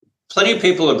plenty of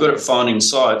people are good at finding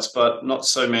sites, but not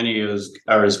so many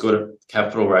are as good at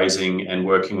capital raising and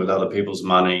working with other people's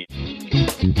money.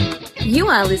 You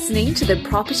are listening to the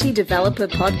Property Developer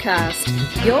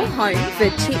Podcast, your home for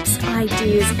tips,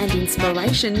 ideas and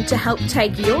inspiration to help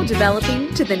take your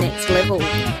developing to the next level.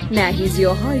 Now here's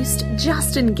your host,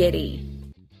 Justin Getty.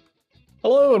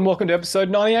 Hello and welcome to episode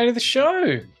 98 of the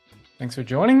show. Thanks for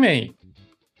joining me.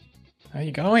 How are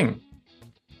you going?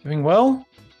 Doing well?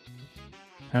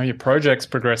 How are your projects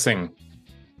progressing?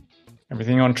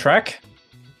 Everything on track?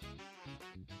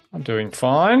 I'm doing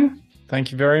fine.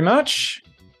 Thank you very much.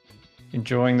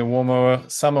 Enjoying the warmer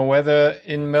summer weather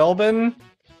in Melbourne.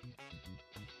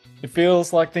 It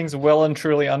feels like things are well and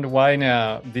truly underway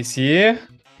now this year,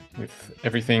 with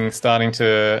everything starting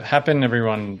to happen,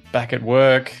 everyone back at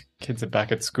work, kids are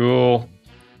back at school,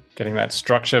 getting that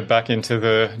structure back into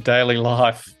the daily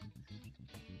life.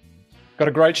 Got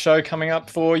a great show coming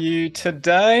up for you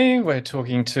today. We're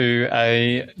talking to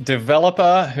a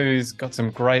developer who's got some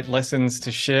great lessons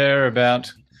to share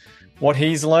about what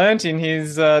he's learnt in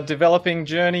his developing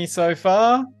journey so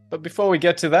far. But before we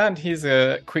get to that, here's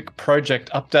a quick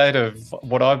project update of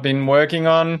what I've been working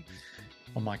on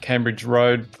my Cambridge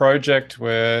Road project.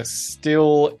 We're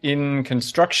still in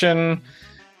construction.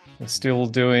 We're still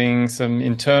doing some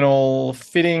internal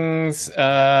fittings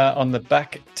on the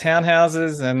back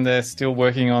townhouses, and they're still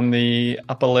working on the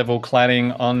upper level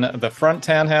cladding on the front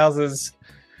townhouses.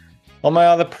 On my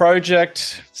other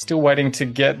project, still waiting to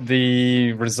get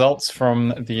the results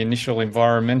from the initial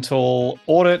environmental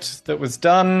audit that was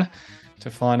done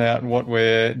to find out what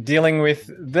we're dealing with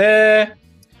there.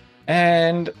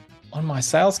 And on my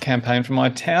sales campaign for my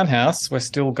townhouse, we're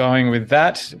still going with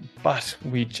that, but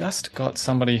we just got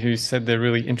somebody who said they're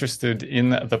really interested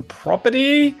in the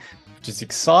property, which is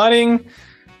exciting.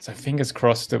 So fingers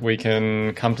crossed that we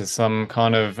can come to some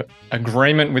kind of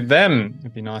agreement with them.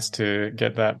 It'd be nice to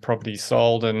get that property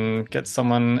sold and get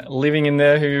someone living in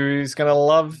there who's going to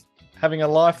love having a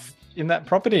life in that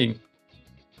property.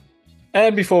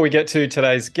 And before we get to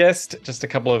today's guest, just a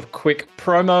couple of quick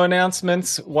promo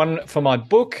announcements. One for my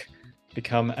book,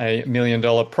 Become a $1 Million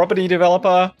Property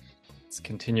Developer. It's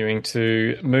continuing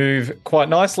to move quite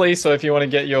nicely. So if you want to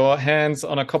get your hands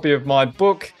on a copy of my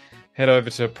book, head over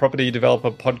to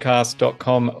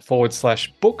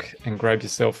propertydeveloperpodcast.com/book and grab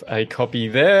yourself a copy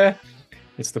there.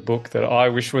 It's the book that I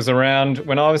wish was around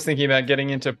when I was thinking about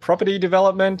getting into property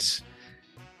development.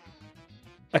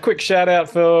 A quick shout out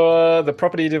for the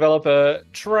property developer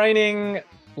training.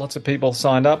 Lots of people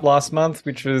signed up last month,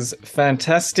 which was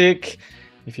fantastic.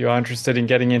 If you are interested in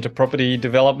getting into property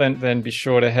development, then be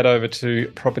sure to head over to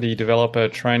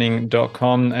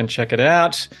propertydevelopertraining.com and check it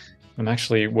out. I'm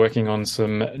actually working on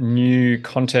some new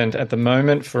content at the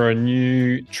moment for a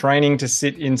new training to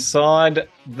sit inside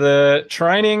the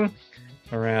training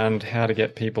around how to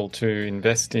get people to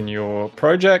invest in your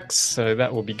projects. So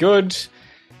that will be good.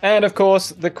 And of course,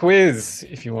 the quiz.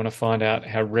 If you want to find out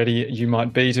how ready you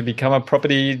might be to become a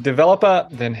property developer,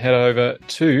 then head over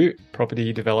to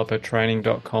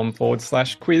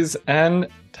propertydevelopertraining.com/quiz and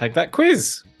take that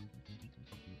quiz.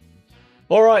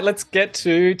 All right, let's get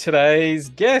to today's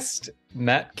guest,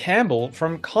 Matt Campbell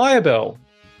from Kiabel.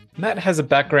 Matt has a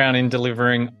background in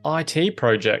delivering IT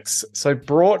projects, so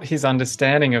brought his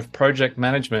understanding of project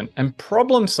management and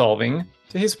problem solving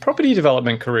to his property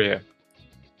development career.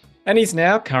 And he's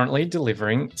now currently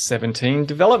delivering 17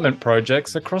 development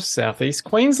projects across southeast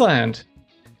Queensland.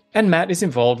 And Matt is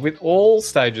involved with all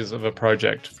stages of a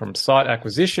project, from site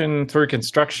acquisition through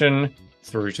construction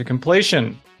through to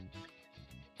completion.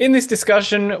 In this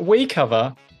discussion, we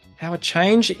cover how a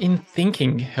change in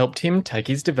thinking helped him take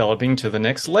his developing to the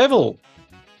next level,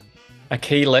 a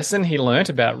key lesson he learnt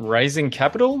about raising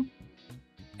capital,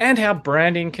 and how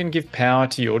branding can give power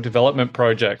to your development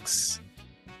projects.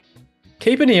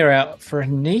 Keep an ear out for a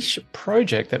niche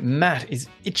project that Matt is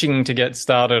itching to get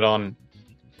started on.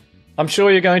 I'm sure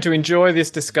you're going to enjoy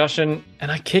this discussion,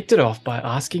 and I kicked it off by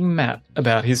asking Matt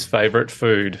about his favourite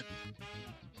food.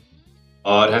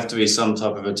 Oh, it'd have to be some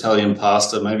type of Italian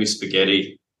pasta, maybe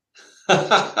spaghetti.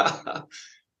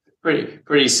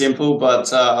 pretty simple,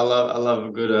 but I love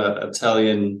a good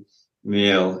Italian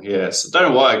meal. Yes, I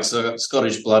don't know why, because I got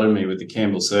Scottish blood in me with the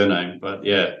Campbell surname, but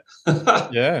yeah.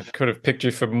 Yeah, could have picked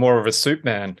you for more of a soup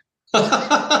man.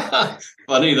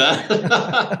 Funny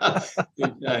that.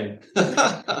 Good name.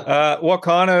 What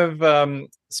kind of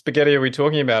spaghetti are we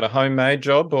talking about? A homemade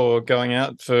job or going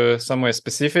out for somewhere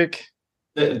specific?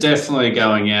 Definitely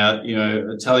going out,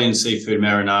 Italian seafood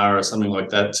marinara or something like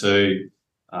that too.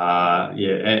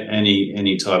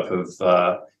 Any type of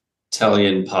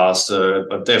Italian pasta,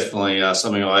 but definitely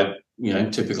something I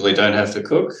typically don't have to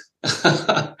cook.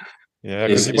 Yeah,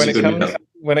 because is a good meal.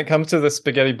 when it comes to the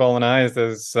spaghetti bolognese,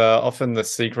 there's often the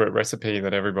secret recipe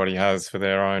that everybody has for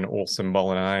their own awesome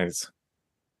bolognese.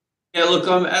 Yeah, look,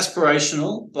 I'm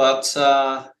aspirational, but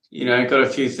got a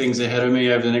few things ahead of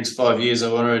me over the next 5 years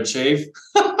I want to achieve.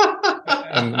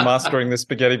 And mastering the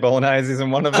spaghetti bolognese isn't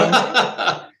one of them.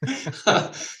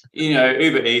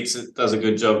 Uber Eats does a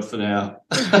good job for now.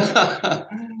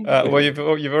 Well, you've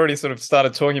already sort of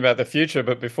started talking about the future,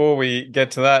 but before we get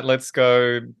to that, let's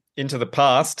go into the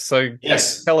past. So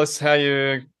yes, tell us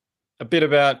a bit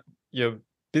about your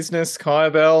business,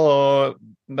 Kyabel, or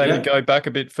maybe go back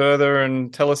a bit further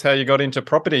and tell us how you got into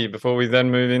property before we then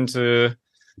move into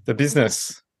the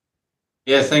business.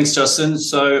 Yeah, thanks, Justin.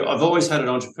 So I've always had an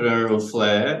entrepreneurial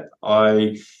flair.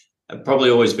 I have probably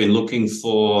always been looking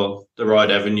for the right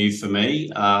avenue for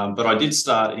me, but I did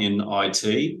start in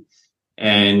IT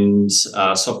and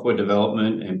software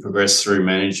development and progressed through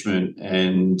management,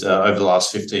 and over the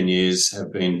last 15 years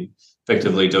have been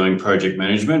effectively doing project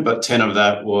management, but 10 of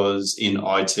that was in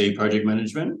IT project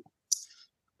management.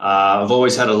 I've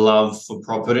always had a love for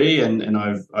property, and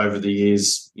I've over the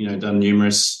years, done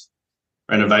numerous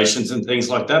renovations and things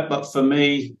like that. But for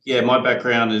me, my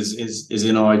background is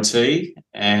in IT,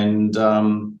 and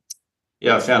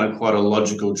I found it quite a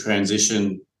logical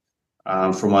transition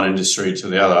from one industry to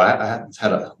the other. I have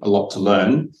had a lot to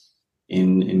learn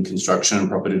in construction and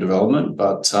property development,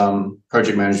 but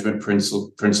project management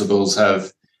principles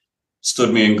have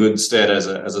stood me in good stead as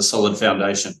a solid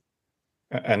foundation.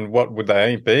 And what would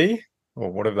they be,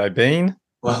 or what have they been?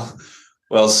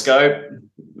 Well, scope,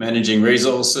 managing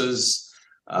resources,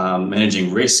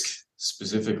 managing risk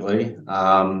specifically,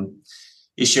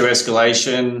 issue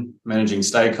escalation, managing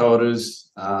stakeholders.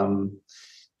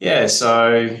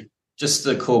 So just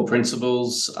the core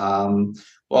principles.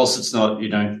 Whilst it's not,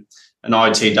 an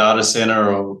IT data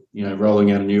center or,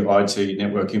 rolling out a new IT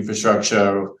network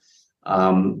infrastructure,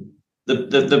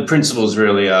 the principles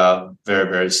really are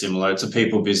very, very similar. It's a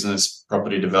people business,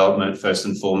 property development first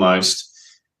and foremost,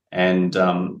 and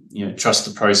trust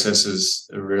the process is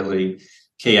a really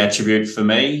key attribute for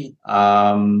me.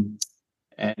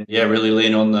 Really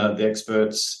lean on the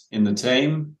experts in the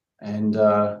team, and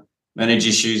manage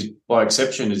issues by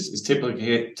exception is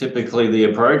typically the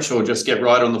approach, or just get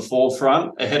right on the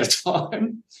forefront ahead of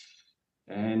time.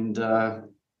 And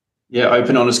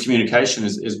open, honest communication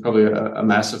is probably a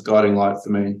massive guiding light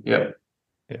for me. Yep.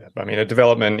 Yeah, I mean, a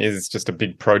development is just a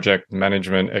big project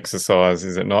management exercise,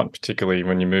 is it not? Particularly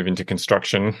when you move into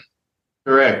construction.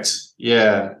 Correct.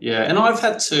 Yeah. And I've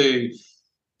had to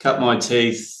cut my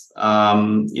teeth,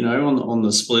 on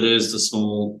the splitters, the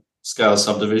small scale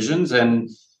subdivisions, and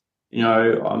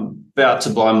I'm about to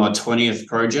buy my 20th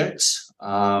project,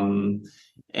 and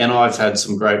I've had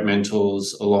some great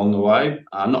mentors along the way.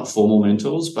 Not formal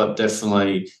mentors, but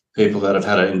definitely people that have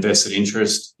had an invested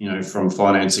interest, from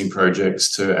financing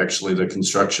projects to actually the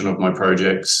construction of my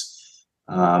projects.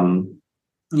 Those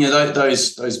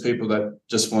people that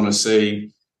just want to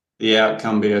see the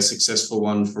outcome be a successful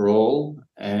one for all.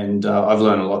 And I've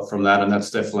learned a lot from that, and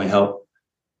that's definitely helped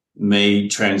me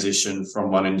transition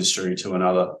from one industry to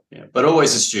another. Yeah. But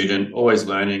always a student, always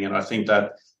learning. And I think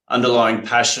that underlying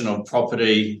passion of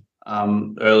property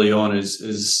early on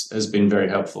has been very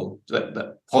helpful.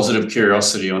 That positive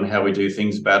curiosity on how we do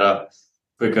things better,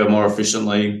 quicker, more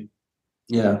efficiently.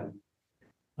 Yeah.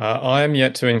 I am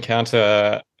yet to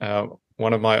encounter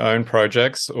one of my own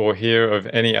projects or hear of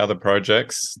any other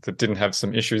projects that didn't have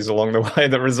some issues along the way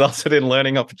that resulted in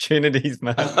learning opportunities,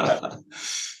 Matt.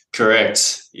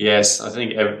 Correct. Yes. I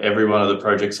think every one of the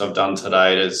projects I've done to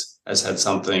date has had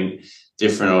something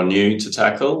different or new to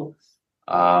tackle.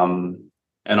 And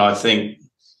I think,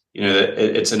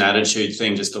 it's an attitude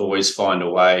thing, just to always find a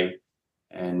way.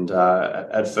 And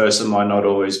at first it might not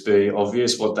always be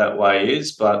obvious what that way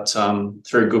is, but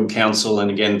through good counsel and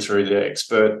again through the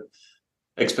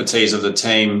expertise of the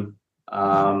team,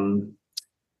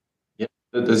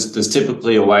 there's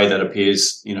typically a way that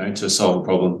appears, to solve a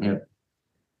problem. Yeah.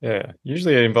 Yeah.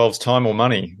 Usually it involves time or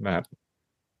money, Matt.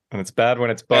 And it's bad when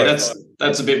it's both. Hey,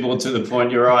 that's a bit more to the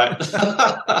point. You're right.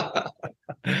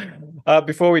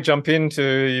 Before we jump into,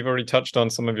 you've already touched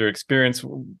on some of your experience.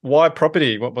 Why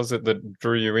property? What was it that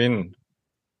drew you in?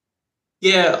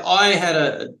 Yeah, I had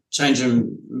a change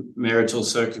in marital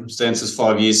circumstances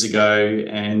 5 years ago,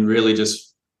 and really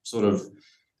just sort of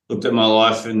looked at my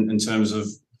life in terms of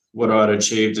what I'd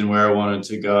achieved and where I wanted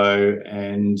to go,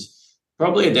 and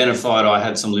probably identified I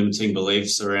had some limiting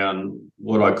beliefs around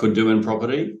what I could do in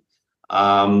property.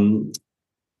 And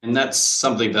that's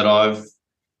something that I've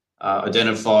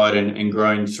identified and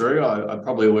grown through. I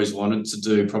probably always wanted to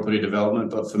do property development,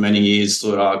 but for many years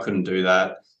thought, I couldn't do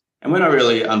that. And when I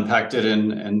really unpacked it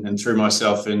and threw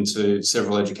myself into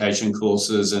several education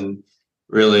courses and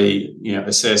really,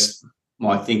 assessed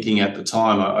my thinking at the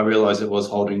time, I realized it was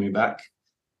holding me back.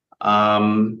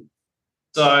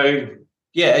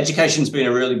 Education's been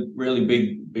a really, really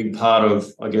big part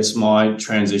of, I guess, my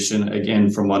transition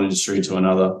again from one industry to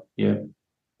another. Yeah.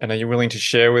 And are you willing to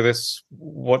share with us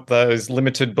what those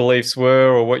limited beliefs were,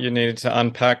 or what you needed to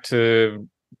unpack to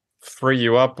free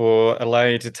you up or allow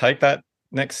you to take that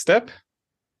next step?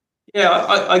 Yeah,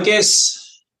 I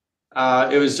guess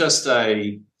it was just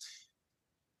a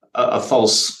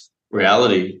false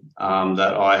reality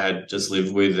that I had just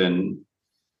lived with and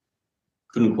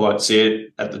couldn't quite see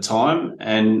it at the time.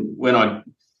 And when I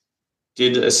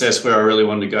did assess where I really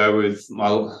wanted to go with my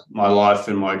life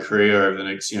and my career over the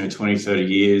next 20, 30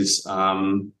 years,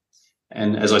 and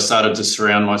as I started to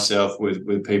surround myself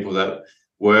with people that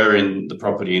were in the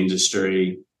property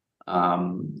industry,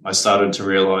 I started to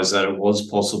realize that it was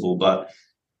possible. But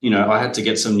I had to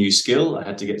get some new skill, I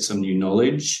had to get some new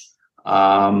knowledge,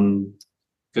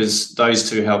 because those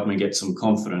two helped me get some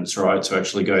confidence, right, to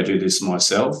actually go do this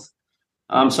myself.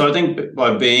 So I think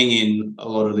by being in a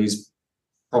lot of these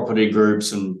property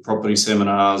groups and property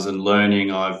seminars and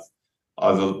learning, I've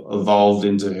evolved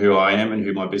into who I am and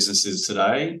who my business is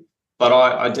today. But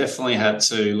I definitely had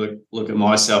to look at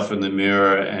myself in the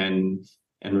mirror and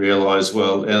realize,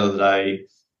 well, at the end of the day,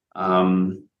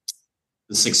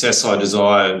 the success I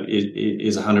desire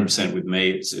is 100% with me.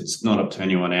 It's not up to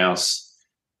anyone else.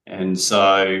 And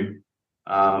so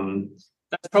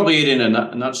that's probably it in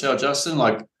a nutshell, Justin.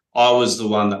 Like, I was the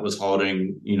one that was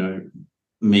holding,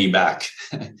 me back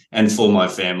and for my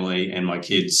family and my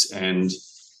kids. And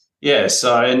yeah,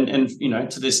 so, and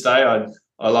to this day,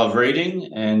 I love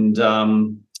reading, and I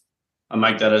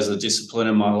make that as a discipline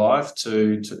in my life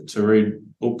to read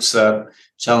books that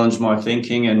challenge my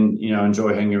thinking and,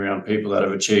 enjoy hanging around people that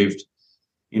have achieved,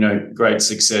 great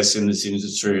success in this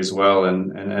industry as well.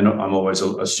 And I'm always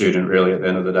a student, really, at the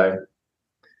end of the day.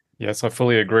 Yes, I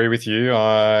fully agree with you.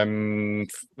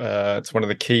 It's one of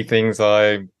the key things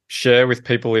I share with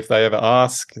people if they ever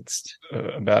ask. It's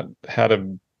about how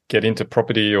to get into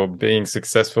property or being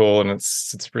successful, and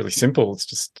it's really simple. It's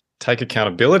just take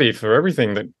accountability for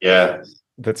everything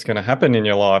that's going to happen in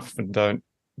your life, and don't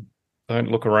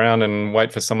look around and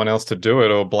wait for someone else to do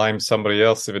it or blame somebody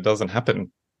else if it doesn't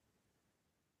happen.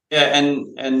 Yeah,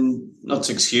 and not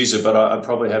to excuse it, but I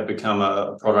probably have become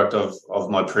a product of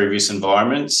my previous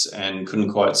environments and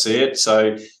couldn't quite see it.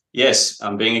 So yes,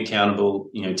 being accountable,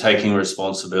 taking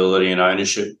responsibility and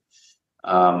ownership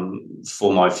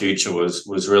for my future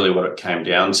was really what it came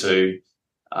down to.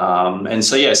 And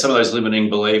so yeah, some of those limiting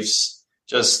beliefs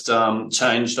just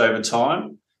changed over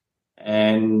time,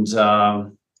 and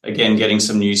again, getting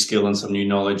some new skill and some new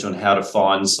knowledge on how to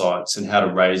find sites and how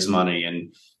to raise money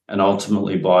and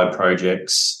ultimately buy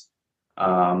projects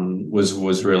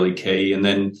was really key. And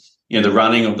then, the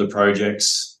running of the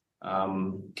projects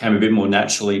came a bit more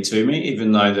naturally to me,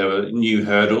 even though there were new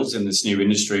hurdles in this new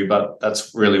industry. But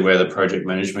that's really where the project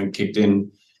management kicked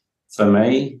in for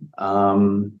me. At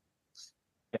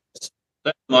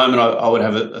the moment, I would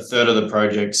have a third of the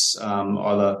projects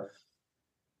either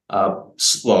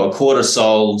a quarter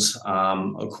sold,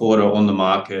 a quarter on the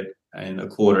market, and a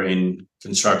quarter in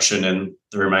construction, and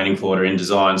the remaining quarter in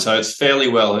design. So it's fairly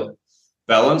well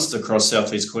balanced across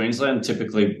Southeast Queensland,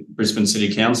 typically Brisbane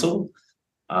City Council.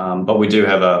 But we do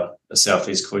have a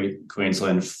Southeast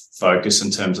Queensland focus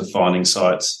in terms of finding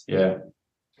sites. Yeah.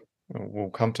 We'll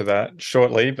come to that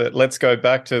shortly, but let's go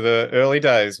back to the early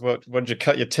days. What did you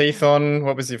cut your teeth on?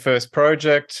 What was your first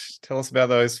project? Tell us about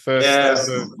those first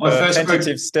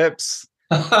tentative steps.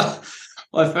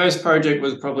 My first project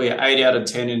was probably an 8 out of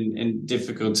 10 in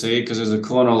difficulty, because it was a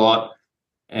corner lot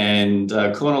and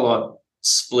a corner lot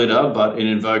splitter, but it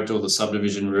invoked all the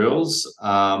subdivision rules.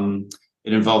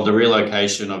 It involved a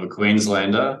relocation of a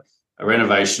Queenslander, a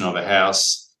renovation of a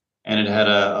house, and it had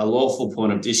a lawful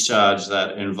point of discharge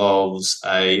that involves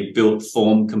a built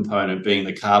form component, being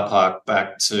the car park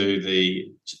back to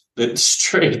the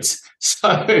street.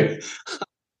 So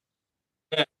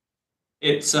yeah,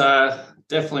 it's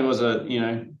definitely was a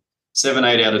 7,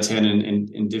 8 out of 10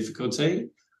 in difficulty.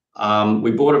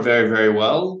 We bought it very, very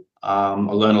well. I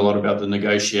learned a lot about the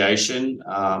negotiation.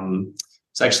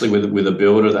 It's actually with a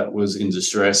builder that was in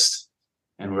distress,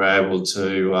 and we're able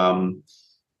to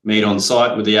meet on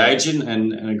site with the agent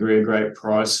and agree a great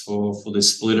price for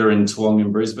this splitter in Toowong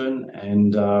in Brisbane.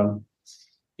 And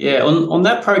on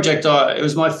that project, it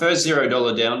was my first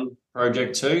 $0 down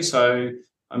project too. So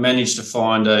I managed to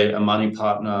find a money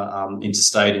partner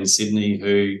interstate in Sydney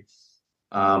who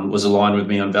was aligned with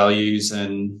me on values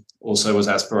and also was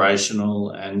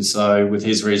aspirational. And so with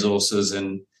his resources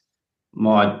and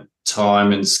my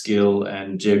time and skill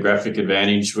and geographic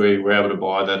advantage, we were able to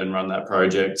buy that and run that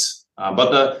project.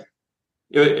 But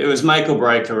it was make or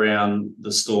break around the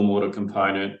stormwater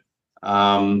component.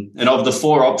 And of the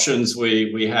 4 options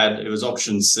we had, it was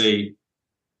option C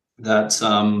that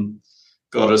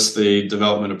got us the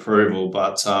development approval,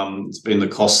 but it's been the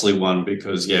costly one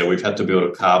because, we've had to build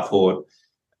a carport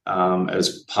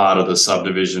as part of the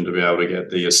subdivision to be able to get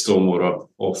the stormwater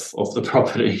off the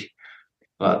property.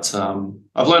 But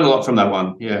I've learned a lot from that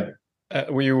one,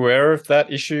 Were you aware of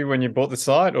that issue when you bought the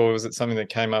site, or was it something that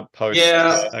came up post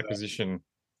acquisition?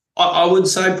 I would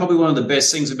say probably one of the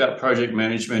best things about project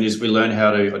management is we learn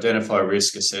how to identify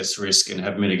risk, assess risk, and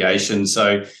have mitigation.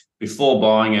 So before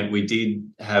buying it, we did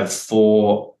have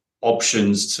 4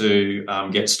 options to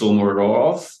get stormwater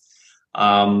off.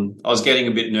 I was getting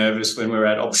a bit nervous when we were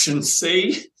at option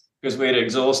C because we had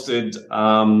exhausted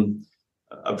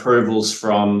approvals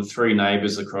from 3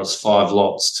 neighbours across 5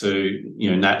 lots to,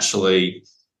 naturally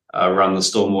run the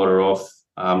stormwater off.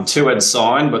 2 had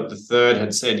signed, but the 3rd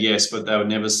had said yes, but they would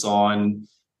never sign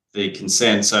the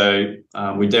consent. So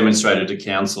we demonstrated to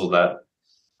council that,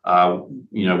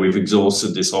 we've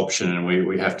exhausted this option and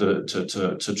we have to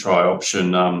try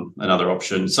another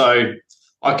option. So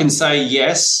I can say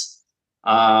yes,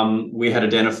 we had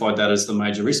identified that as the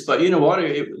major risk. But you know what?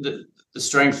 The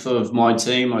strength of my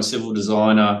team, my civil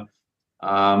designer,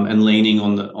 and leaning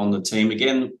on the team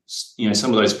again,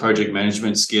 some of those project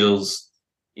management skills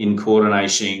in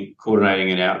coordinating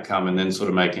an outcome, and then sort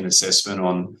of making an assessment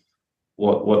on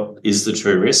what is the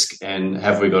true risk and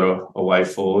have we got a way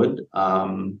forward,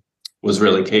 was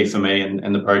really key for me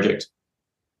and the project.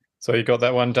 So you got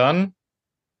that one done?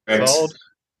 Correct. Sold?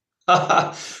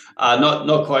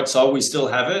 Not quite sold. We still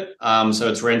have it. So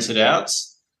it's rented out.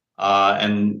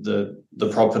 And the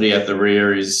property at the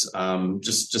rear is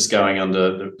just going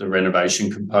under the renovation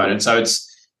component. So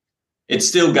it's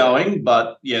still going,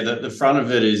 but the front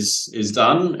of it is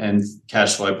done and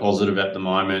cash flow positive at the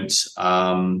moment.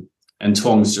 And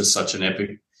Tong's just such an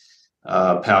epic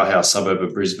powerhouse suburb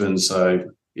of Brisbane.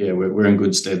 So we're in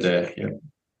good stead there. Yeah.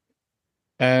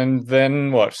 And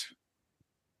then what?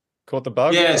 Caught the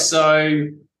bug? Yeah. So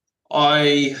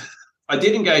I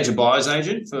did engage a buyer's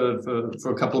agent for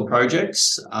a couple of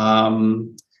projects.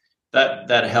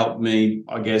 That helped me,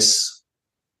 I guess,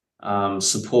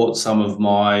 support some of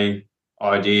my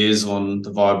ideas on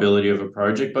the viability of a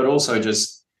project, but also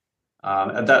just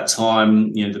at that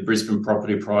time, the Brisbane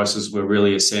property prices were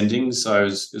really ascending. So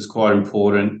it was quite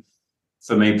important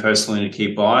for me personally to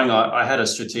keep buying. I had a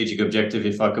strategic objective.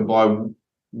 If I could buy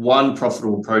one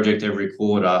profitable project every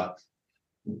quarter,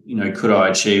 could I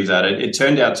achieve that? It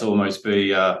turned out to almost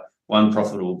be one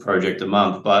profitable project a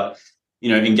month, but,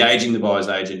 engaging the buyer's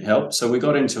agent helped. So we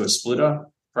got into a splitter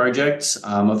project.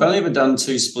 I've only ever done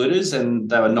 2 splitters and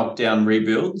they were knockdown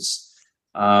rebuilds.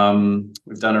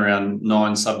 We've done around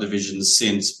 9 subdivisions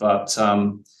since, but,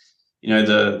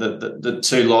 the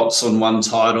 2 lots on one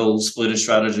title splitter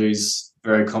strategy is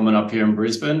very common up here in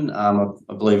Brisbane. I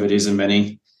believe it is in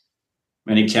many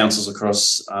councils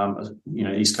across,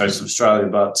 east coast of Australia.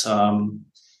 But, so,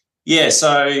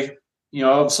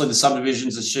 obviously the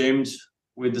subdivision's assumed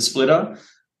with the splitter.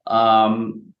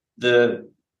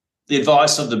 The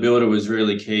advice of the builder was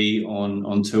really key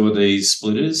on 2 of these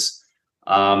splitters,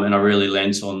 and I really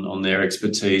lent on their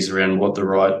expertise around what the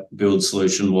right build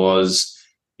solution was,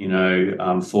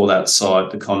 for that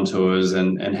site, the contours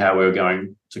and how we were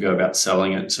going to go about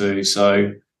selling it too.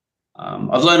 So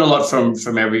I've learned a lot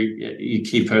from every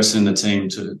key person in the team,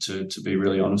 to be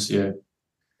really honest. Yeah.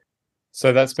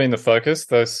 So that's been the focus,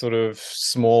 those sort of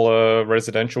smaller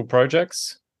residential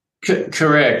projects?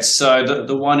 Correct. So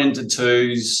the 1 into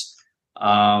 2s,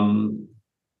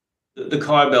 the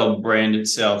Kybell brand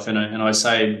itself, and I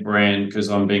say brand because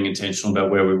I'm being intentional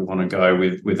about where we want to go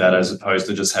with that, as opposed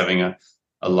to just having a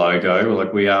logo.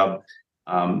 Like, we are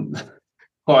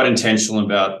quite intentional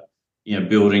about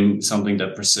building something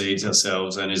that precedes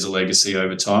ourselves and is a legacy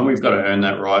over time. We've got to earn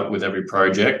that right with every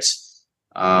project,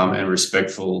 and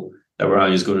respectful that we're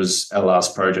only as good as our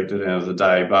last project at the end of the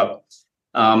day. But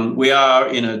we are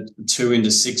in a 2 into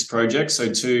 6 project,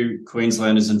 so 2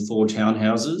 Queenslanders and 4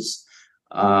 townhouses.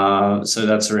 So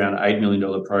that's around $8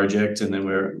 million project, and then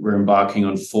we're embarking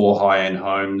on 4 high-end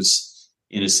homes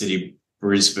in a city,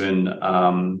 Brisbane,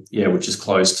 which is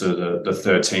close to the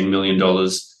 $13 million.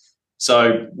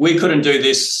 So we couldn't do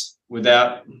this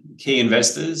without key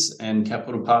investors and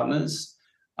capital partners.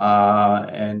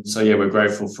 And so, yeah, we're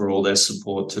grateful for all their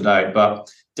support today.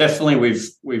 But definitely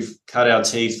we've cut our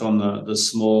teeth on the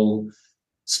small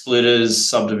splitters,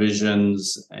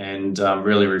 subdivisions, and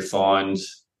really refined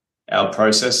our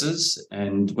processes.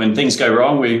 And when things go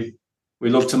wrong, we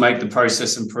look to make the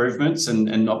process improvements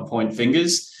and not point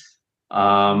fingers.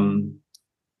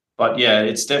 But yeah,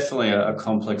 it's definitely a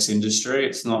complex industry.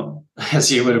 It's not,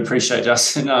 as you would appreciate,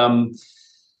 Justin.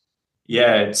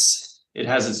 It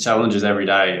has its challenges every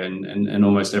day, and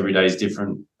almost every day is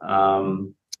different.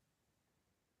 But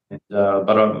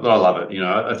I love it. You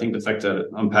know, I think the fact that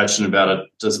I'm passionate about it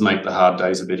does make the hard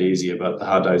days a bit easier, but the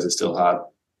hard days are still hard.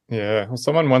 Yeah. Well,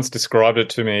 someone once described it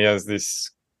to me as this,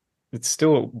 it's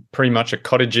still pretty much a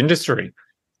cottage industry.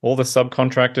 All the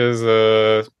subcontractors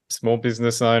are small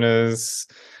business owners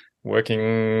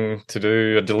working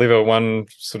to deliver one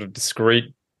sort of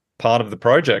discrete part of the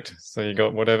project. So you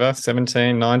got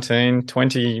 17, 19,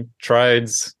 20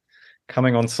 trades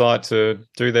coming on site to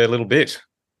do their little bit.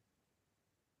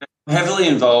 Heavily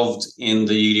involved in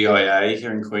the UDIA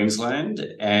here in Queensland,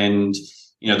 and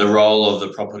you know the role of the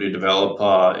property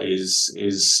developer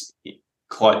is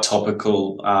quite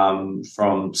topical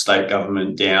from state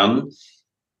government down.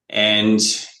 And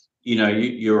you know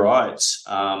you're right.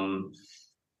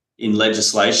 In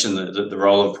legislation, the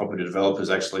role of property developer is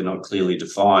actually not clearly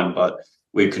defined, but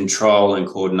we control and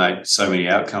coordinate so many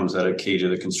outcomes that are key to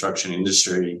the construction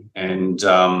industry. And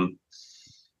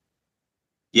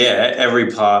every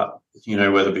part, you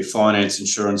know, whether it be finance,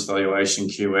 insurance, valuation,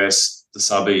 QS, the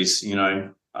subbies, you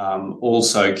know,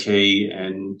 also key.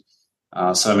 And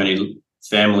so many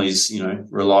families, you know,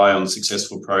 rely on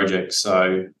successful projects.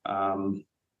 So,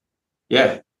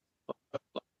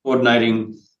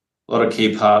 coordinating a lot of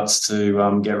key parts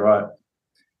to get right.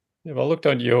 Yeah, well, I looked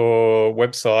at your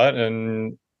website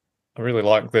and I really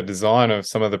like the design of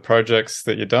some of the projects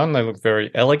that you've done. They look very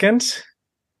elegant.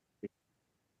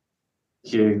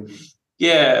 Thank you.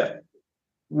 Yeah,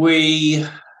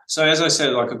 so as I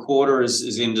said, like a quarter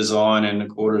is in design and a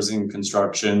quarter is in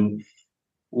construction.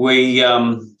 We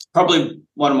probably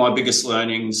one of my biggest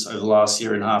learnings over the last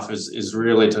year and a half is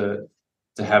really to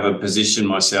have a position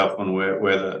myself on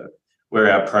where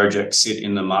our projects sit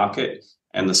in the market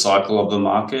and the cycle of the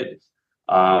market.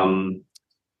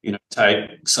 You know,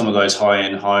 take some of those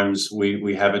high-end homes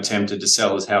we have attempted to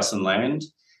sell as house and land.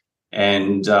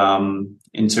 And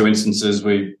in two instances,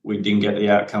 we didn't get the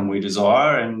outcome we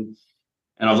desire. And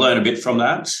I've learned a bit from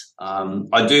that.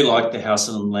 I do like the house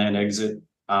and land exit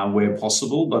where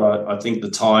possible, but I think the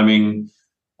timing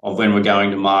of when we're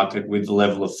going to market with the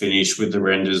level of finish, with the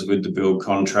renders, with the build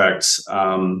contracts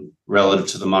relative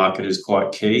to the market is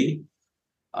quite key.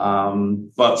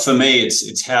 But for me,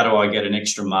 it's how do I get an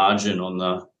extra margin on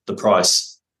the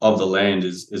price of the land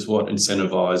is what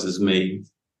incentivizes me,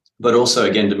 but also,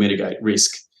 again, to mitigate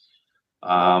risk.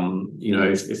 You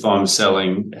know, if I'm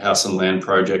selling a house and land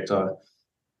project,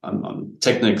 I'm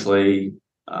technically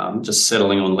just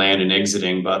settling on land and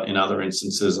exiting, but in other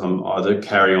instances, I'm either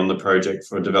carry on the project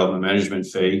for a development management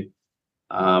fee,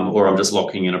 or I'm just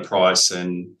locking in a price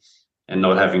and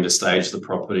not having to stage the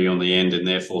property on the end, and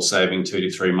therefore saving 2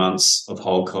 to 3 months of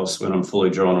hold costs when I'm fully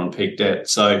drawn on peak debt.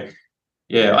 So,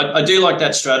 yeah, I do like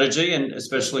that strategy, and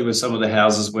especially with some of the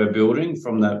houses we're building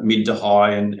from that mid to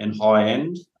high and high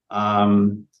end.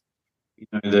 You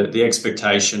know, the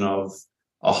expectation of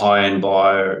a high-end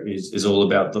buyer is all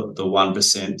about the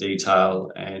 1%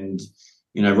 detail, and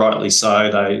you know, rightly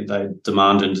so. They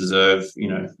demand and deserve, you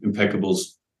know, impeccable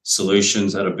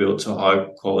solutions that are built to high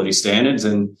quality standards.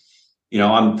 And you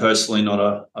know, I'm personally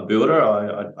not a builder.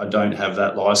 I don't have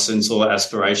that license or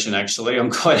aspiration. Actually,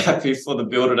 I'm quite happy for the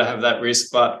builder to have that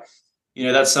risk, but you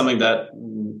know, that's something that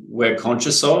we're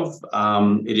conscious of.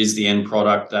 It is the end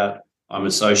product that I'm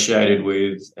associated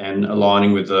with, and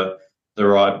aligning with the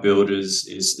right builders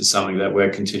is something that we're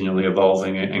continually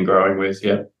evolving and growing with.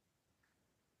 Yeah.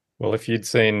 Well, if you'd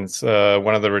seen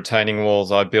one of the retaining walls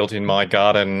I built in my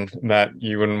garden, Matt,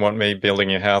 you wouldn't want me building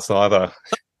your house either.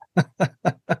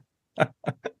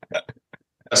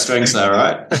 Strengths there,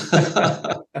 right?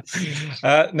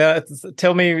 Now,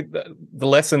 tell me the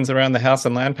lessons around the house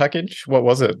and land package. What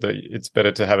was it that it's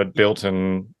better to have it built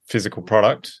and physical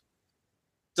product?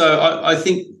 So I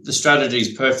think the strategy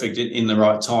is perfect in the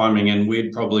right timing, and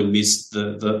we'd probably missed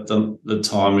the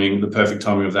timing, the perfect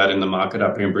timing of that in the market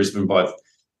up here in Brisbane by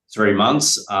 3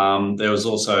 months. There was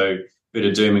also a bit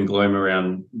of doom and gloom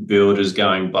around builders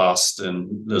going bust, and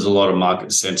there's a lot of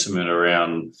market sentiment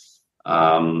around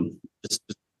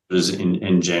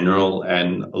in general,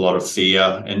 and a lot of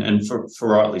fear, and for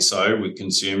rightly so with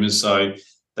consumers. So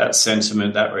that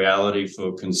sentiment, that reality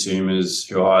for consumers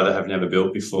who either have never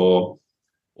built before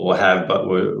or have, but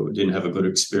we didn't have a good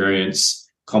experience,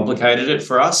 complicated it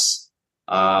for us,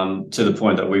 to the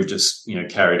point that we've just,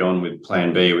 carried on with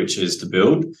plan B, which is to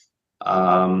build.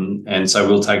 And so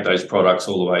we'll take those products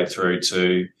all the way through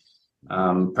to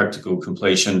practical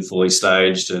completion, fully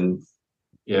staged, and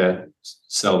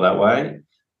sell that way.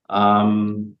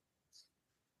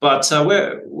 But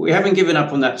we haven't given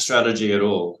up on that strategy at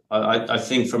all. I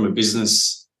think from a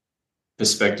business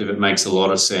perspective, it makes a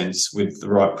lot of sense with the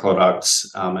right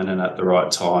products and then at the right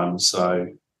time. So,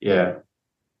 yeah.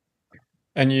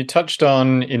 And you touched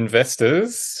on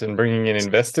investors and bringing in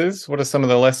investors. What are some of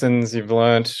the lessons you've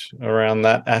learned around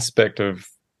that aspect of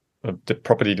the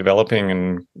property developing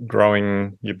and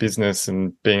growing your business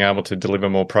and being able to deliver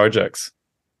more projects?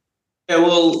 Yeah,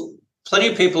 well, plenty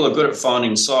of people are good at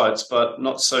finding sites, but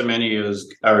not so many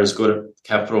are as good at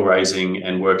capital raising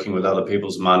and working with other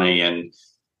people's money and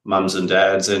mums and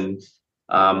dads. And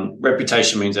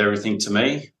reputation means everything to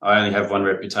me. I only have one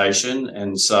reputation.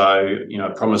 And so, a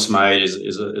promise made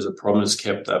is a promise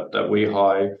kept that we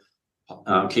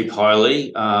keep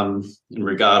highly and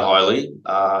regard highly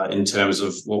in terms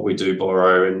of what we do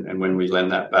borrow and when we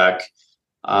lend that back.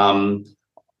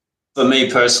 For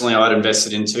me personally, I'd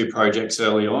invested in 2 projects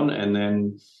early on, and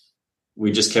then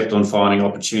we just kept on finding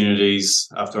opportunities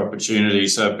after opportunity.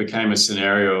 So it became a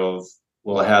scenario of,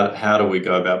 well, how do we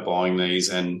go about buying these?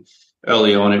 And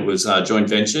early on, it was joint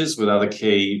ventures with other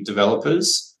key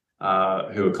developers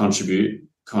who were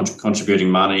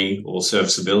contributing money or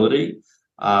serviceability.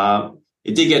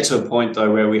 It did get to a point,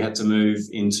 though, where we had to move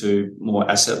into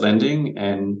more asset lending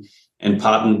and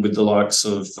partnered with the likes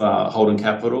of Holden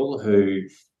Capital, who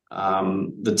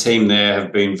the team there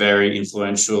have been very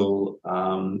influential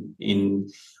in,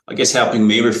 I guess, helping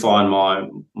me refine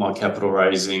my capital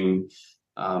raising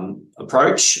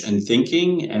approach and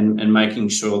thinking, and making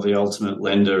sure the ultimate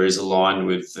lender is aligned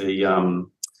with the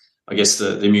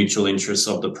mutual interests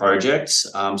of the project.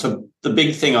 So the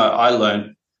big thing I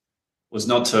learned was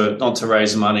not to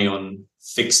raise money on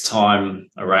fixed time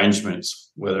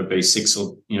arrangements, whether it be 6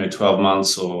 or 12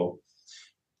 months, or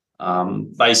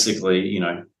basically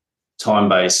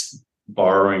time-based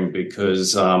borrowing,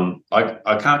 because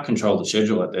I can't control the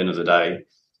schedule at the end of the day,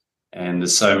 and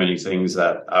there's so many things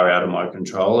that are out of my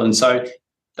control. And so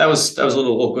that was a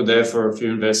little awkward there for a few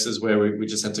investors, where we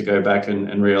just had to go back and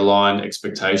realign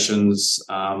expectations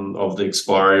of the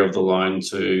expiry of the loan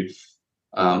to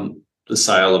the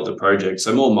sale of the project.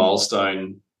 So more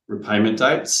milestone repayment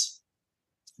dates.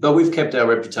 But we've kept our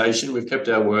reputation. We've kept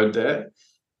our word there.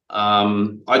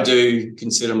 I do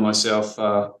consider myself,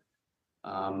 a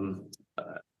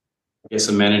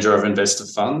manager of investor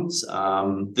funds.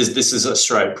 This is a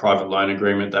straight private loan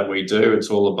agreement that we do. It's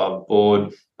all above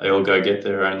board. They all go get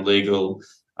their own legal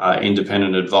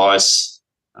independent advice.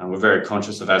 We're very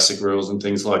conscious of ASIC rules and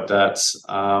things like that.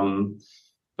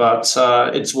 But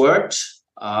it's worked.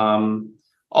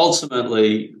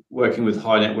 Ultimately, working with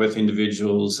high net worth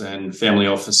individuals and family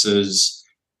offices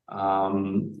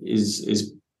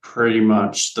is pretty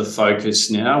much the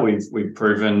focus now. We've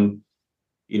proven,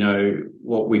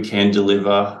 what we can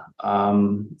deliver,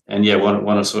 and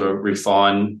want to sort of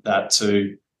refine that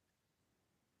to,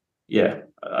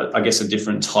 I guess, a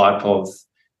different type of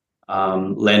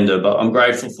lender. But I'm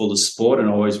grateful for the support, and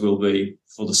always will be,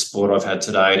 for the support I've had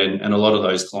to date. And a lot of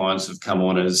those clients have come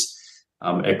on as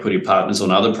equity partners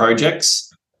on other projects,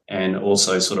 and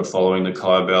also sort of following the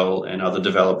Kaya Bell and other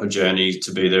developer journey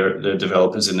to be their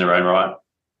developers in their own right.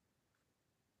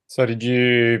 So did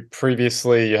you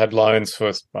had loans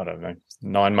for,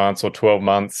 9 months or 12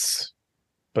 months,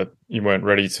 but you weren't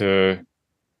ready to,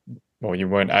 or you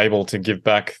weren't able to give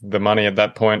back the money at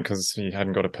that point because you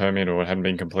hadn't got a permit or it hadn't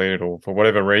been completed, or for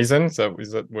whatever reason? So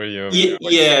is that where you're...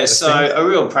 Yeah, so a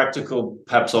real practical,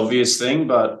 perhaps obvious thing,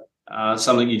 but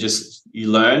something you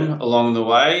learn along the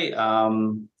way.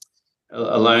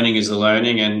 A learning is a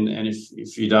learning, and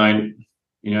if you don't,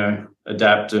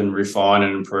 adapt and refine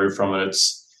and improve from it,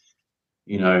 it's,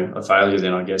 a failure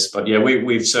then, I guess. But yeah,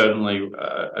 we've certainly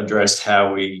addressed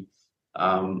how we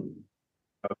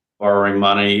borrowing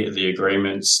money, the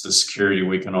agreements, the security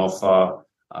we can offer.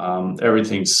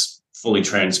 Everything's fully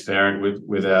transparent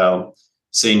with our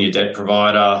senior debt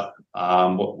provider,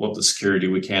 what the security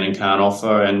we can and can't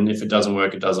offer, and if it doesn't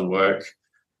work, it doesn't work.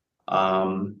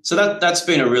 So that's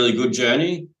been a really good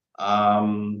journey.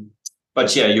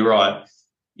 But yeah, you're right.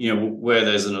 Where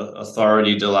there's an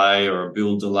authority delay or a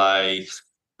bill delay,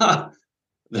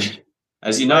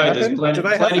 as you know, there's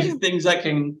plenty of things that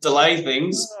can delay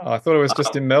things. Oh, I thought it was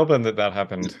just in Melbourne that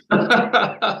happened.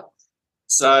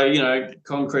 So,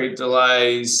 concrete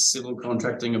delays, civil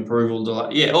contracting approval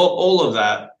delay, all of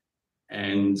that.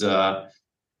 And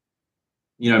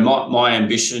my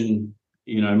ambition,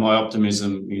 my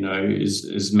optimism,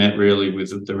 is met really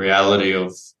with the reality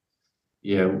of,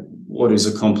 what is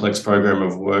a complex program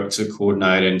of work to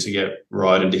coordinate and to get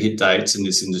right and to hit dates in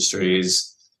this industry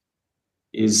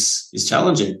is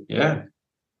challenging. Yeah,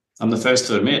 I'm the first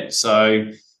to admit. So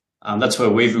that's where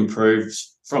we've improved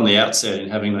from the outset in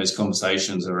having those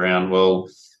conversations around, well,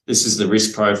 this is the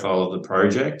risk profile of the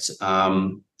project.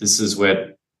 This is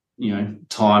where,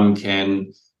 time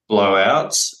can blow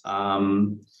out.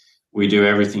 We do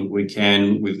everything we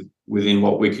can within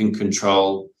what we can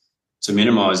control to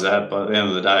minimise that. But at the end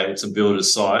of the day, it's a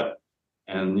builder's site,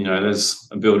 and there's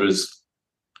a builder's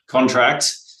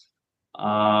contract.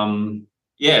 So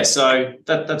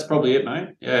that's probably it, mate.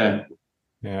 Yeah.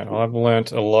 Yeah, I've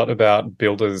learnt a lot about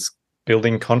builders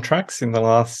building contracts in the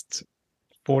last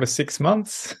 4 to 6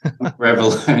 months.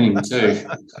 Rebel learning too.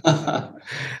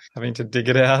 Having to dig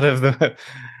it out of the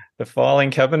filing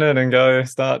cabinet and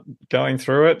start going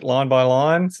through it line by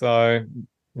line. So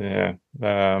yeah,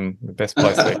 the best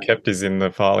place they're kept is in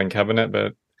the filing cabinet.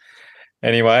 But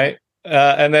anyway,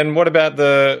 and then what about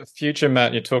the future,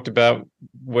 Matt? You talked about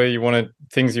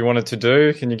things you wanted to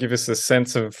do. Can you give us a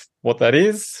sense of what that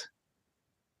is?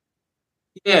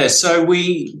 Yeah, so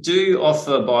we do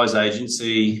offer buyer's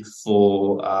agency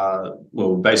for,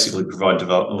 basically provide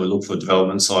development. We look for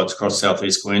development sites across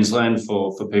Southeast Queensland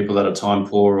for people that are time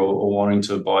poor or wanting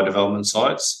to buy development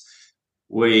sites.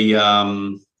 We are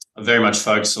very much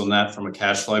focused on that from a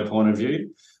cash flow point of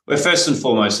view. We're first and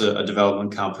foremost a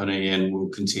development company, and we'll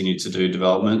continue to do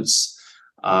developments.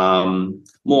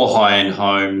 More high-end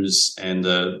homes and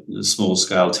the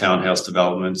small-scale townhouse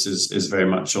developments is very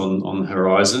much on the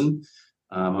horizon.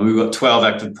 And we've got 12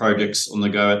 active projects on the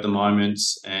go at the moment,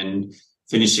 and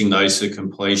finishing those to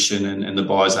completion. And the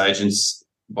buyer's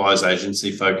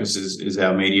agency focus is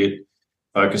our immediate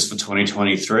focus for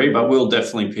 2023. But we'll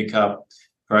definitely pick up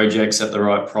projects at the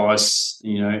right price,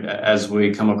 as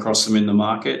we come across them in the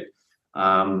market.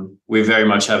 We very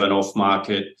much have an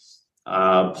off-market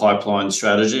pipeline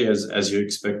strategy, as you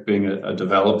expect being a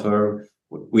developer.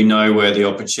 We know where the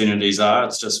opportunities are.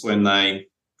 It's just when they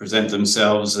present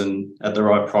themselves and at the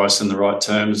right price and the right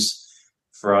terms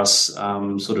for us,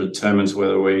 sort of determines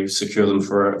whether we secure them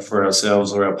for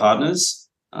ourselves or our partners.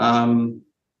 But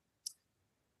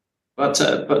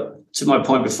to my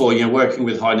point before, working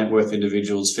with high net worth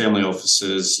individuals, family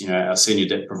offices, our senior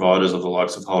debt providers of the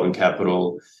likes of Holden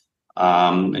Capital,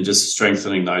 and just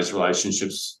strengthening those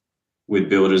relationships with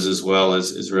builders as well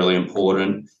is really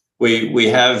important. We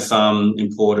have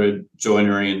imported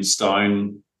joinery and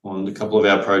stone on a couple of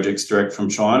our projects direct from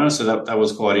China. So that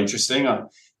was quite interesting.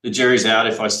 The jury's out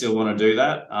if I still want to do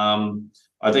that.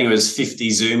 I think it was 50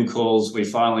 Zoom calls. We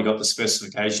finally got the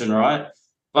specification right.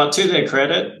 But to their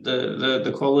credit,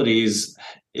 the quality is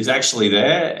actually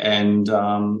there and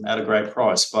at a great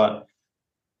price. But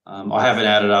I haven't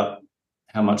added up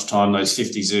how much time those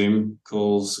 50 Zoom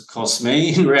calls cost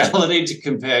me in reality to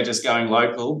compare just going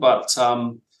local. But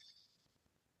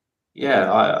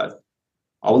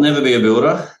I'll never be a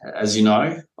builder, as you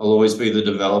know. I'll always be the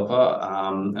developer,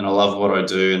 and I love what I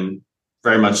do, and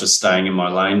very much just staying in my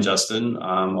lane, Justin,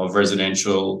 of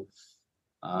residential,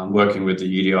 working with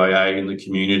the UDIA in the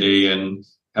community and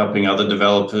helping other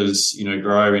developers,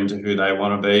 grow into who they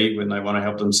want to be when they want to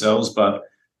help themselves. But,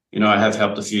 I have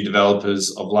helped a few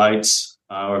developers of late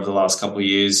over the last couple of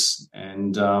years,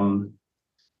 and, don't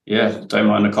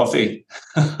mind a coffee.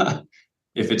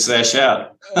 If it's there,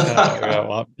 shout.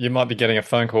 Well, you might be getting a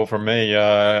phone call from me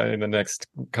in the next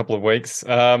couple of weeks.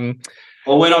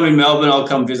 Well, when I'm in Melbourne, I'll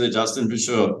come visit, Justin, for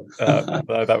sure.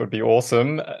 That would be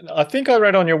awesome. I think I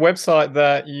read on your website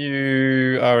that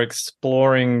you are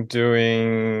exploring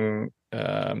doing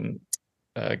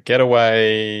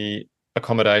getaway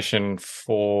accommodation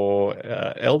for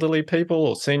elderly people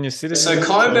or senior citizens.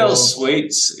 So Kybell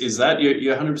Suites is that.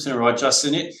 You're 100% right,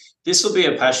 Justin. This will be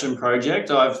a passion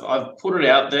project. I've put it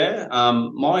out there.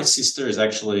 My sister is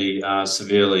actually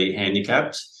severely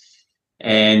handicapped,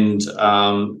 and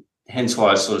hence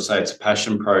why I sort of say it's a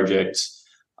passion project.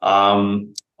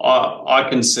 I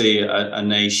can see a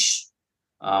niche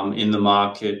in the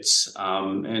market,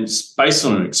 and it's based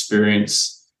on an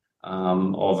experience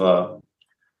of a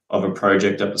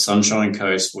project up the Sunshine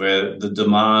Coast where the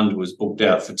demand was booked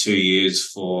out for 2 years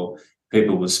for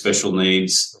people with special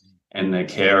needs and their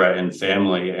carer and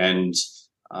family. And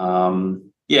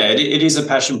it is a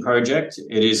passion project.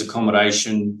 It is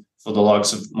accommodation for the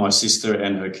likes of my sister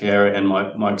and her carer and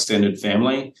my extended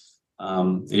family.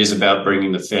 It is about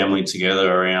bringing the family together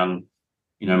around,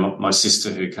 my sister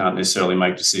who can't necessarily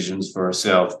make decisions for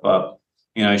herself, but,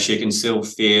 she can still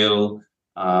feel,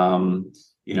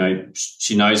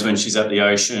 she knows when she's at the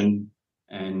ocean,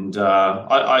 and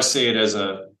I see it as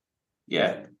a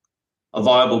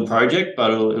viable project,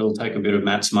 but it'll take a bit of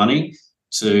Matt's money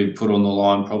to put on the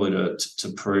line, probably to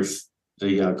proof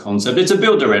the concept. It's a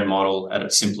build-to-rent model at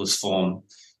its simplest form,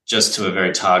 just to a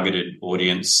very targeted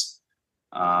audience,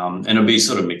 and it'll be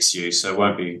sort of mixed use, so it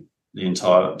won't be the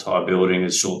entire building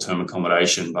as short-term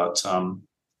accommodation. But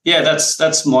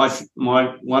that's my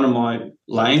one of my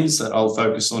lanes that I'll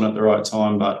focus on at the right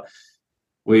time. But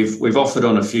we've offered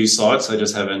on a few sites; they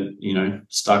just haven't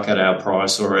stuck at our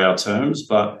price or our terms,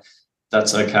 but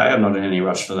that's okay. I'm not in any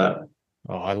rush for that.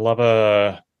 Oh, I love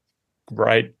a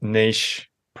great niche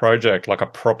project, like a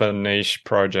proper niche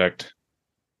project.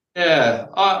 Yeah,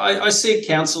 I see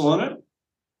counsel on it,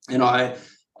 and I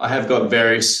have got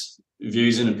various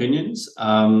views and opinions.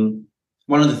 One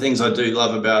of the things I do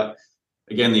love about,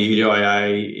 again, the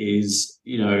EDIA is,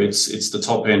 it's the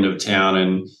top end of town,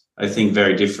 and I think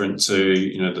very different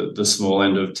to, the small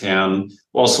end of town.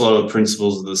 Whilst a lot of the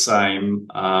principles are the same,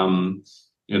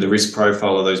 the risk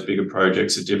profile of those bigger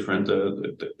projects are different.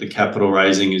 The capital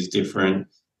raising is different.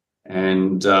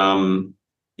 And,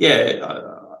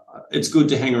 it's good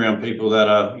to hang around people that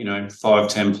are, 5,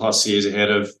 10 plus years ahead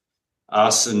of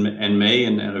us and me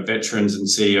and are veterans and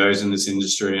CEOs in this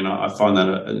industry. And I find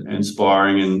that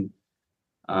inspiring.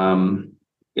 And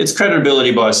it's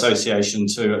credibility by association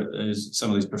too, some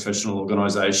of these professional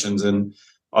organisations. And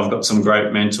I've got some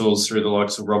great mentors through the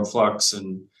likes of Rob Flux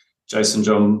and Jason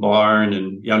John Byron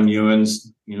and Young Newans,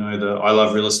 the I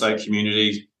Love Real Estate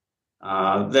community.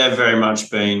 They've very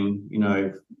much been,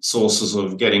 sources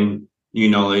of getting new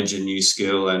knowledge and new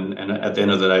skill. And at the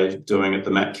end of the day, doing it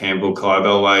the Matt Campbell,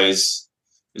 Kybell way is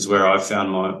where I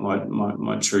found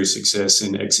my true success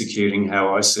in executing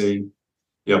how I see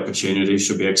the opportunity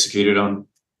should be executed on.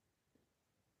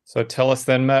 So tell us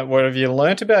then, Matt, what have you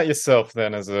learnt about yourself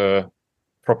then as a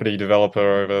property developer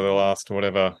over the last,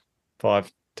 5-10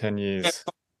 years?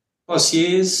 Plus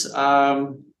years. I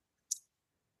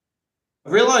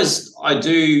realised I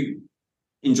do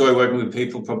enjoy working with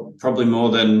people probably more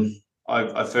than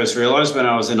I first realised when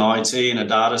I was in IT in a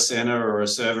data centre or a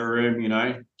server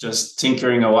room, just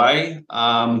tinkering away.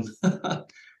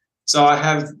 So I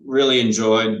have really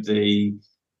enjoyed the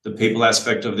people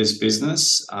aspect of this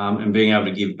business, and being able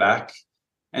to give back.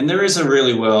 And there is a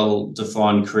really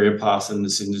well-defined career path in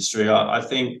this industry. I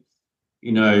think,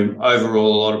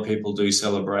 overall, a lot of people do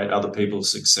celebrate other people's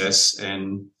success,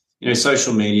 and,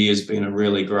 social media has been a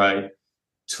really great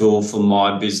tool for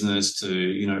my business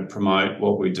to, promote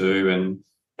what we do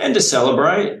and to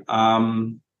celebrate.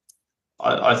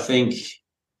 I think,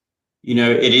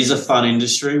 it is a fun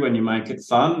industry when you make it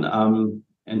fun,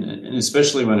 and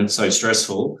especially when it's so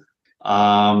stressful.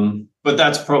 But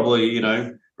that's probably,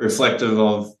 reflective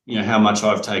of, how much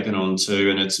I've taken on too.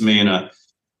 And it's me and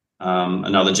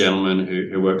another gentleman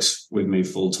who works with me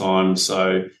full time.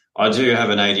 So I do have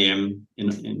an ADM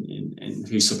in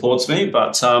who supports me, but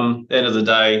at the end of the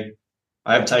day,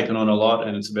 I have taken on a lot,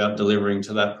 and it's about delivering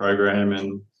to that program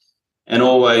and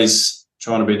always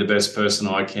trying to be the best person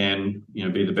I can,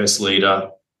 be the best leader.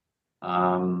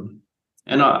 And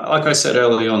like I said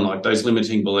early on, like those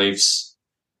limiting beliefs,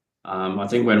 I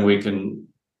think when we can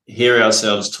hear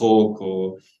ourselves talk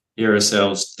or hear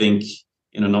ourselves think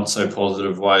in a not so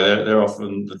positive way, they're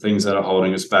often the things that are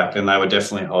holding us back, and they were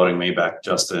definitely holding me back,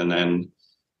 Justin. And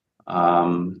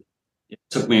it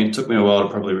took me a while to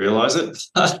probably realise it.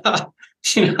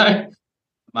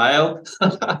 Male.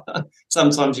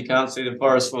 Sometimes you can't see the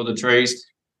forest for the trees,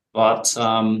 but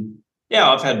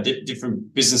I've had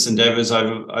different business endeavours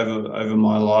over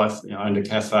my life. I owned a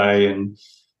cafe and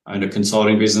owned a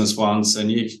consulting business once,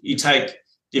 and you take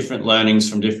different learnings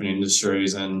from different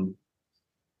industries, and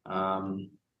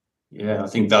I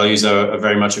think values are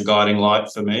very much a guiding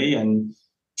light for me, and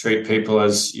treat people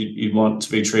as you'd want to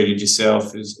be treated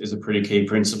yourself is a pretty key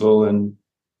principle. And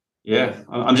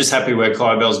I'm just happy where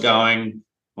Kybell's going.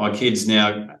 My kids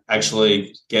now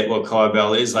actually get what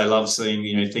Kybell is. They love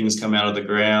seeing things come out of the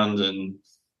ground, and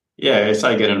if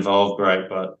they get involved, great.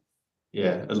 But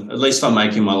at least I'm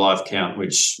making my life count,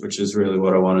 which is really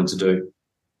what I wanted to do.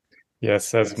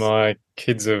 Yes, as my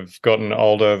kids have gotten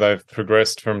older, they've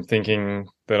progressed from thinking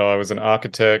that I was an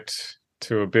architect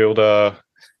to a builder.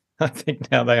 I think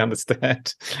now they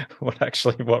understand what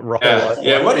role I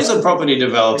play. What is a property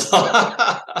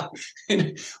developer?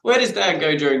 Where does Dad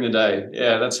go during the day?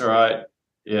 Yeah, that's right.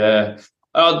 Yeah.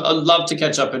 I'd love to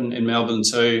catch up in Melbourne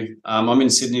too. I'm in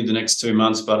Sydney the next 2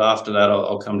 months, but after that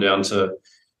I'll come down to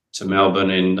Melbourne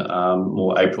in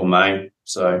more April, May.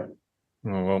 So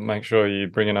Well, make sure you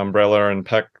bring an umbrella and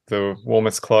pack the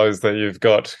warmest clothes that you've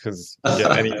got, because you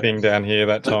get anything down here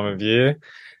that time of year.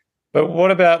 But what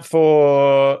about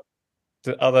for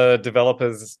the other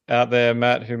developers out there,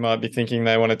 Matt, who might be thinking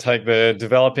they want to take their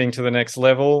developing to the next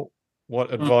level?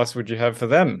 What advice would you have for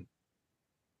them?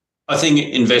 I think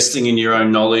investing in your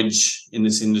own knowledge in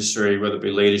this industry, whether it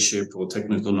be leadership or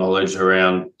technical knowledge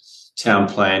around town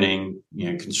planning,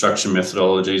 construction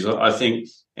methodologies, I think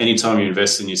anytime you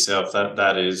invest in yourself,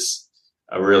 that is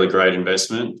a really great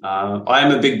investment. I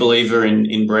am a big believer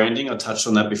in branding. I touched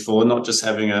on that before, not just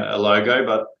having a logo,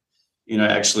 but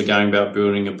actually going about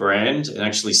building a brand and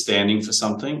actually standing for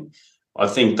something. I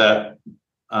think that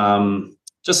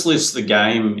just lifts the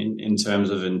game in terms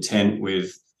of intent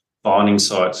with finding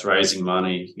sites, raising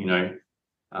money,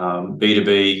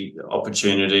 B2B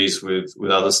opportunities with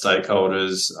other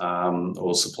stakeholders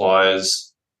or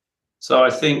suppliers. So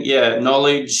I think,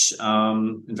 knowledge,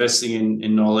 investing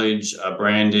in knowledge,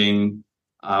 branding.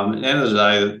 At the end of the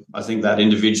day, I think that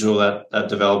individual, that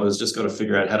developer has just got to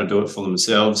figure out how to do it for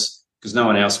themselves, because no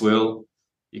one else will.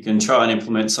 You can try and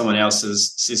implement someone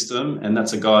else's system, and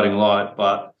that's a guiding light,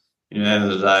 but at the end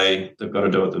of the day, they've got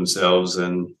to do it themselves,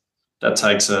 and that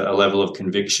takes a level of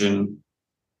conviction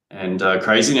and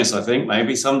craziness, I think,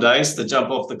 maybe some days, to jump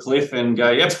off the cliff and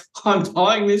go, yep, I'm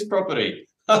buying this property.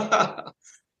 But,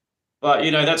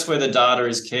 that's where the data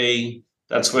is key.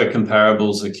 That's where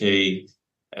comparables are key.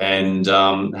 And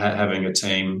having a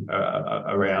team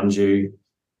around you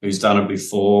who's done it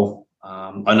before.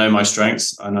 I know my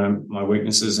strengths, I know my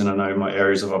weaknesses, and I know my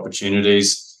areas of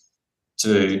opportunities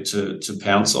to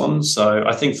pounce on. So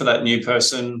I think for that new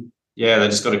person, they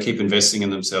just got to keep investing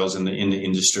in themselves in the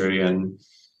industry and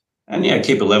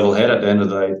keep a level head at the end of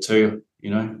the day too.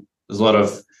 There's a lot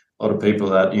of people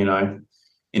that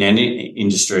in any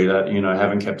industry that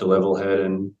haven't kept a level head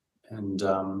and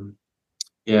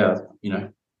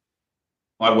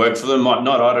might work for them, might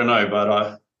not, I don't know.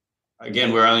 But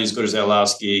again, we're only as good as our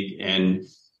last gig, and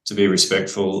to be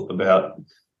respectful about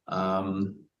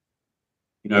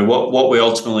what we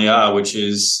ultimately are, which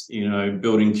is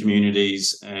building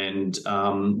communities and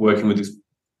working with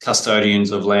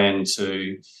custodians of land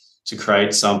to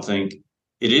create something.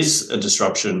 It is a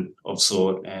disruption of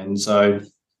sort, and so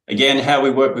again, how we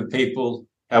work with people,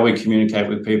 how we communicate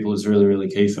with people is really, really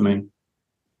key for me.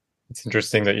 It's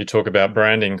interesting that you talk about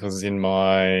branding, because in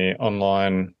my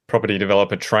online property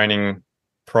developer training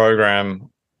program,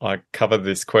 I covered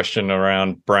this question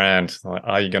around brand. Like,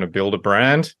 are you going to build a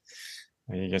brand?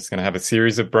 Are you just going to have a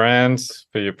series of brands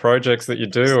for your projects that you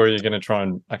do, or are you going to try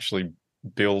and actually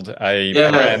build a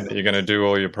brand that you're going to do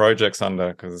all your projects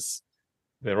under? Because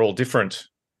they're all different.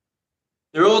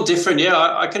 They're all different. Yeah,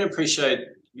 I can appreciate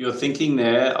your thinking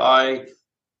there. I'm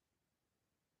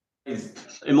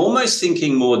almost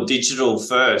thinking more digital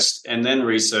first, and then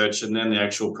research, and then the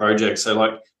actual project. So,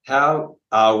 like, how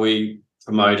are we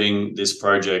promoting this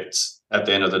project at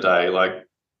the end of the day? Like,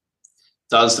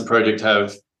 does the project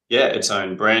have its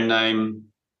own brand name?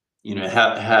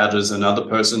 How does another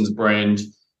person's brand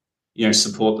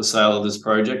support the sale of this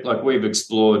project? Like, we've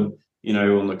explored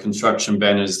on the construction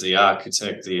banners, the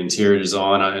architect, the interior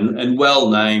designer, and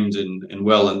well named and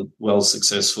well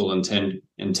successful intended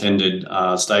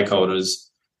stakeholders.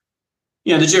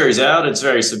 The jury's out. It's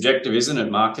very subjective, isn't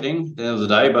it, marketing at the end of the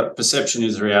day? But perception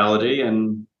is reality,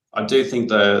 and I do think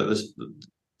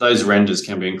those renders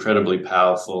can be incredibly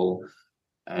powerful.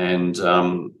 And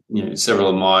several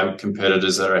of my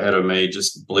competitors that are ahead of me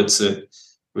just blitz it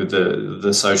with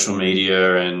the social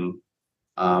media, and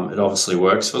it obviously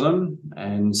works for them.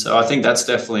 And so I think that's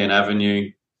definitely an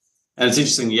avenue. And it's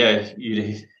interesting,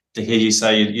 to hear you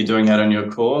say you're doing that on your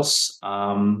course.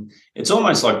 It's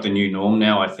almost like the new norm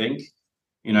now, I think.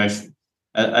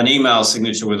 An email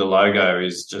signature with a logo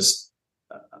is just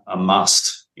a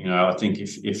must. I think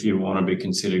if you want to be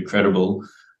considered credible.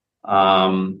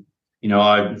 I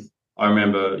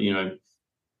remember,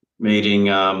 meeting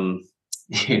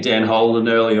Dan Holden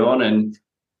early on, and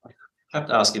I have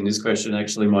to ask him this question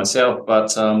actually myself,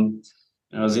 but I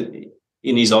was in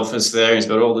his office there. He's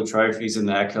got all the trophies and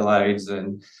the accolades,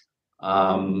 and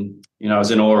I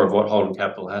was in awe of what Holden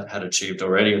Capital had achieved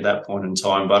already at that point in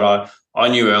time. But I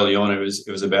knew early on it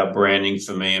was about branding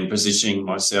for me and positioning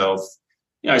myself,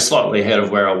 slightly ahead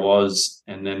of where I was,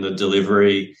 and then the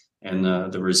delivery and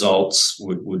the results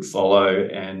would follow.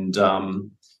 And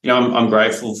I'm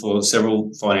grateful for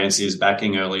several financiers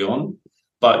backing early on,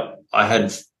 but I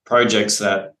had projects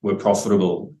that were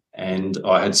profitable and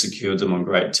I had secured them on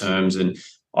great terms. And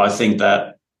I think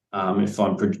that if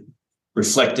I'm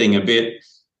reflecting a bit,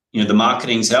 the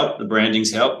marketing's help, the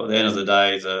branding's help, but at the end of the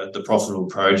day, the profitable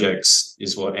projects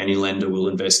is what any lender will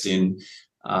invest in,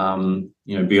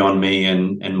 beyond me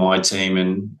and my team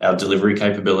and our delivery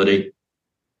capability.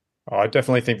 I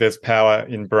definitely think there's power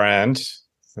in brand.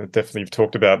 So definitely, you've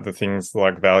talked about the things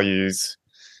like values.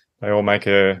 They all make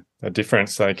a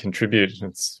difference. They contribute.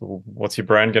 It's what's your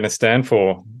brand going to stand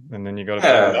for? And then you got to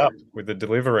back it up with the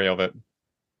delivery of it.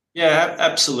 Yeah,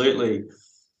 absolutely.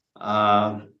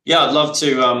 I'd love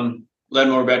to learn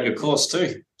more about your course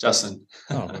too, Justin.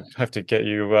 We'll have to get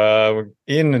you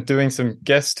in and doing some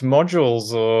guest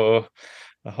modules or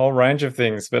a whole range of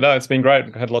things. But no, it's been great.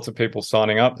 I've had lots of people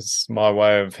signing up. It's my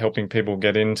way of helping people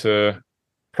get into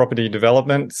property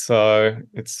development. So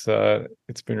it's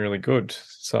been really good.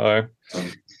 So,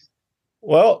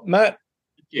 well, Matt,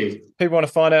 people want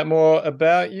to find out more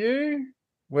about you.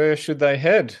 Where should they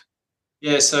head?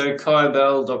 Yeah, so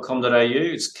kayabel.com.au.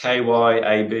 It's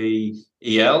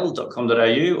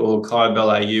KYABEL.com.au, or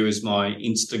KayabelAU is my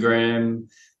Instagram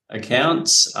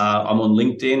account. I'm on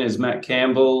LinkedIn as Matt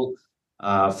Campbell,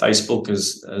 Facebook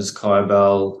as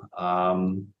Kayabel.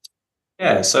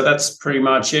 So that's pretty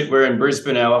much it. We're in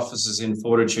Brisbane. Our office is in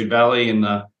Fortitude Valley in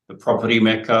the property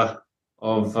mecca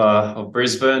of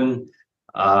Brisbane.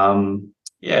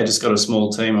 Just got a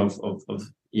small team of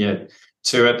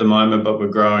 2 at the moment, but we're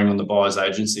growing on the buyer's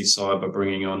agency side by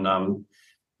bringing on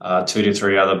 2 to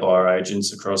 3 other buyer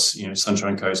agents across,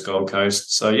 Sunshine Coast, Gold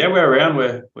Coast. So we're around.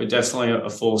 We're definitely a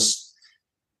force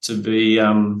to be,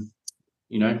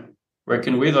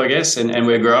 reckoned with, I guess, and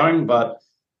we're growing, but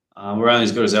we're only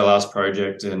as good as our last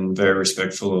project, and very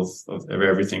respectful of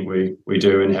everything we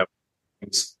do and how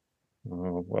things.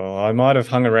 Oh, well, I might have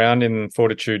hung around in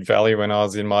Fortitude Valley when I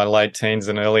was in my late teens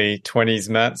and early 20s,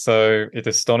 Matt. So it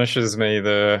astonishes me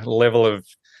the level of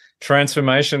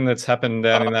transformation that's happened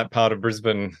down in that part of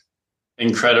Brisbane.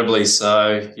 Incredibly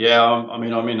so. Yeah, I'm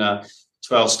in a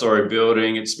 12-story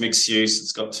building. It's mixed use.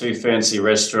 It's got 2 fancy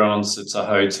restaurants. It's a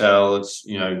hotel. It's,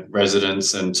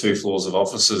 residents and 2 floors of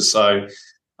offices. So,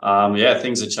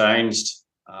 things have changed.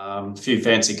 A few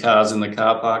fancy cars in the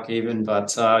car park even.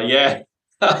 But,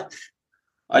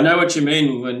 I know what you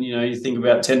mean when, you think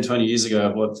about 10, 20 years ago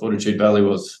of what Fortitude Valley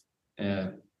was. Yeah,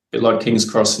 a bit like King's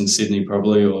Cross in Sydney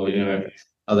probably, or,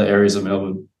 other areas of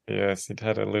Melbourne. Yes, it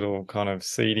had a little kind of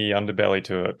seedy underbelly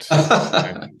to it.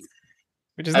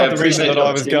 Which is not the reason that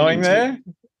I was going there.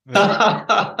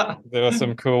 There are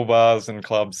some cool bars and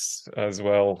clubs as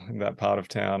well in that part of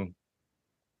town.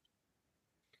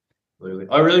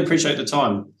 I really appreciate the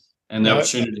time and the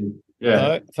opportunity.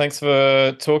 Thanks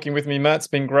for talking with me, Matt. It's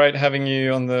been great having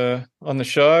you on the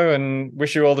show, and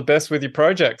wish you all the best with your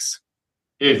projects.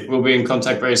 Yeah, we'll be in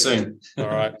contact very soon. All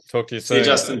right. Talk to you soon. See you,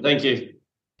 Justin. Thank you.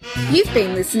 You've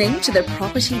been listening to the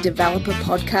Property Developer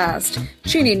Podcast.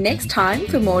 Tune in next time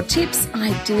for more tips,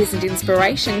 ideas and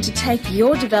inspiration to take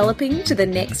your developing to the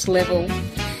next level.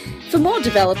 For more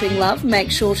developing love, make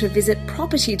sure to visit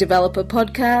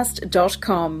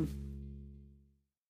propertydeveloperpodcast.com.